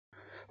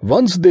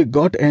Once they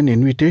got an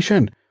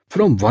invitation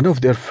from one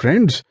of their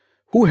friends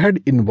who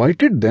had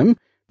invited them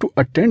to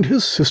attend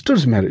his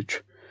sister's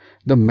marriage.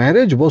 The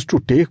marriage was to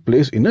take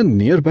place in a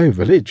nearby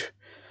village.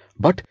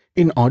 But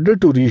in order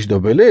to reach the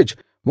village,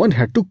 one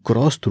had to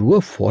cross through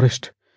a forest.